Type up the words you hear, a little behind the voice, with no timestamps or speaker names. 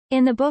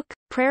In the book,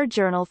 Prayer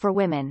Journal for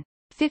Women,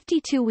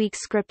 52-Week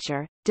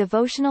Scripture,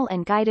 Devotional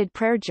and Guided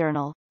Prayer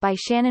Journal, by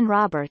Shannon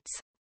Roberts,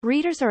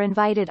 readers are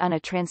invited on a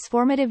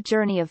transformative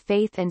journey of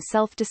faith and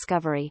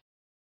self-discovery.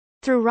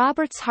 Through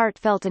Roberts'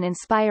 heartfelt and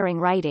inspiring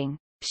writing,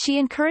 she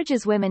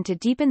encourages women to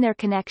deepen their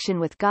connection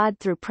with God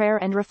through prayer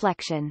and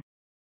reflection.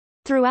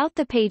 Throughout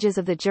the pages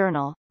of the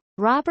journal,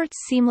 Roberts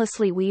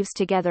seamlessly weaves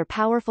together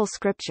powerful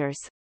scriptures,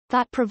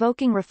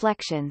 thought-provoking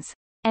reflections,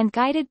 and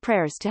guided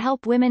prayers to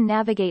help women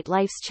navigate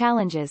life's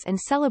challenges and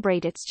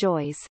celebrate its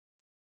joys.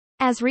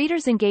 As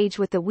readers engage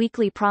with the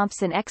weekly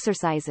prompts and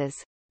exercises,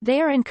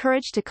 they are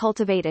encouraged to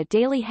cultivate a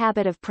daily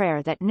habit of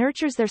prayer that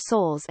nurtures their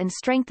souls and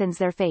strengthens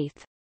their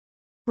faith.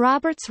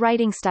 Roberts'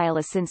 writing style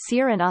is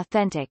sincere and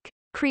authentic,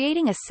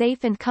 creating a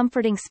safe and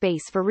comforting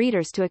space for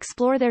readers to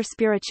explore their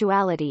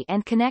spirituality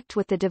and connect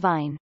with the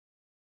divine.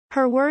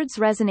 Her words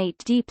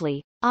resonate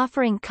deeply,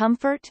 offering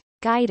comfort,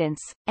 guidance,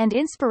 and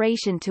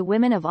inspiration to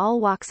women of all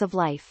walks of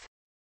life.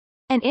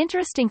 An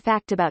interesting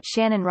fact about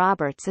Shannon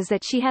Roberts is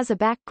that she has a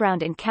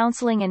background in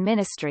counseling and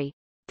ministry,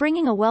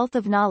 bringing a wealth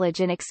of knowledge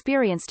and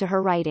experience to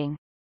her writing.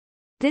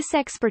 This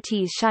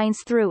expertise shines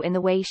through in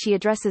the way she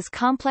addresses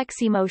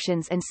complex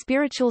emotions and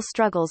spiritual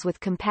struggles with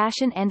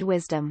compassion and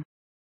wisdom.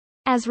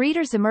 As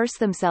readers immerse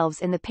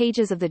themselves in the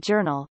pages of the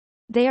journal,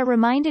 they are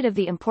reminded of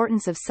the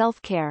importance of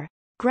self-care,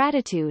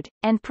 gratitude,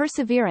 and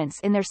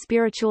perseverance in their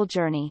spiritual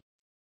journey.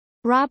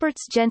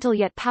 Roberts' gentle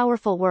yet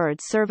powerful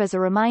words serve as a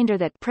reminder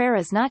that prayer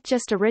is not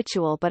just a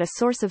ritual but a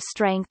source of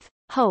strength,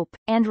 hope,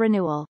 and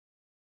renewal.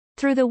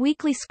 Through the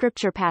weekly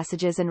scripture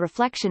passages and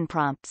reflection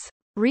prompts,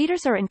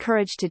 readers are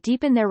encouraged to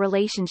deepen their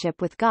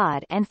relationship with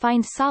God and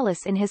find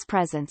solace in His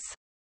presence.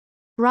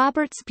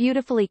 Roberts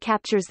beautifully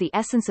captures the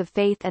essence of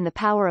faith and the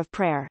power of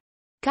prayer,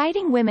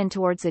 guiding women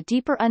towards a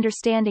deeper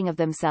understanding of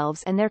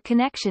themselves and their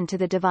connection to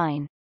the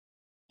divine.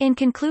 In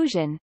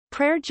conclusion,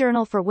 Prayer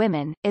Journal for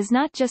Women is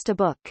not just a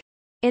book.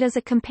 It is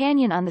a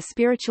companion on the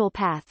spiritual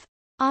path,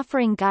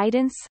 offering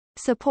guidance,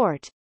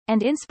 support,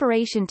 and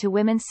inspiration to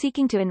women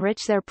seeking to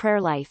enrich their prayer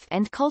life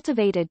and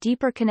cultivate a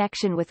deeper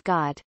connection with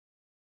God.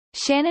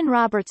 Shannon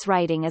Roberts'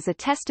 writing is a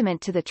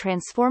testament to the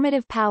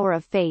transformative power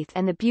of faith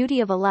and the beauty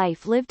of a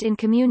life lived in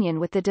communion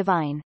with the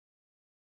divine.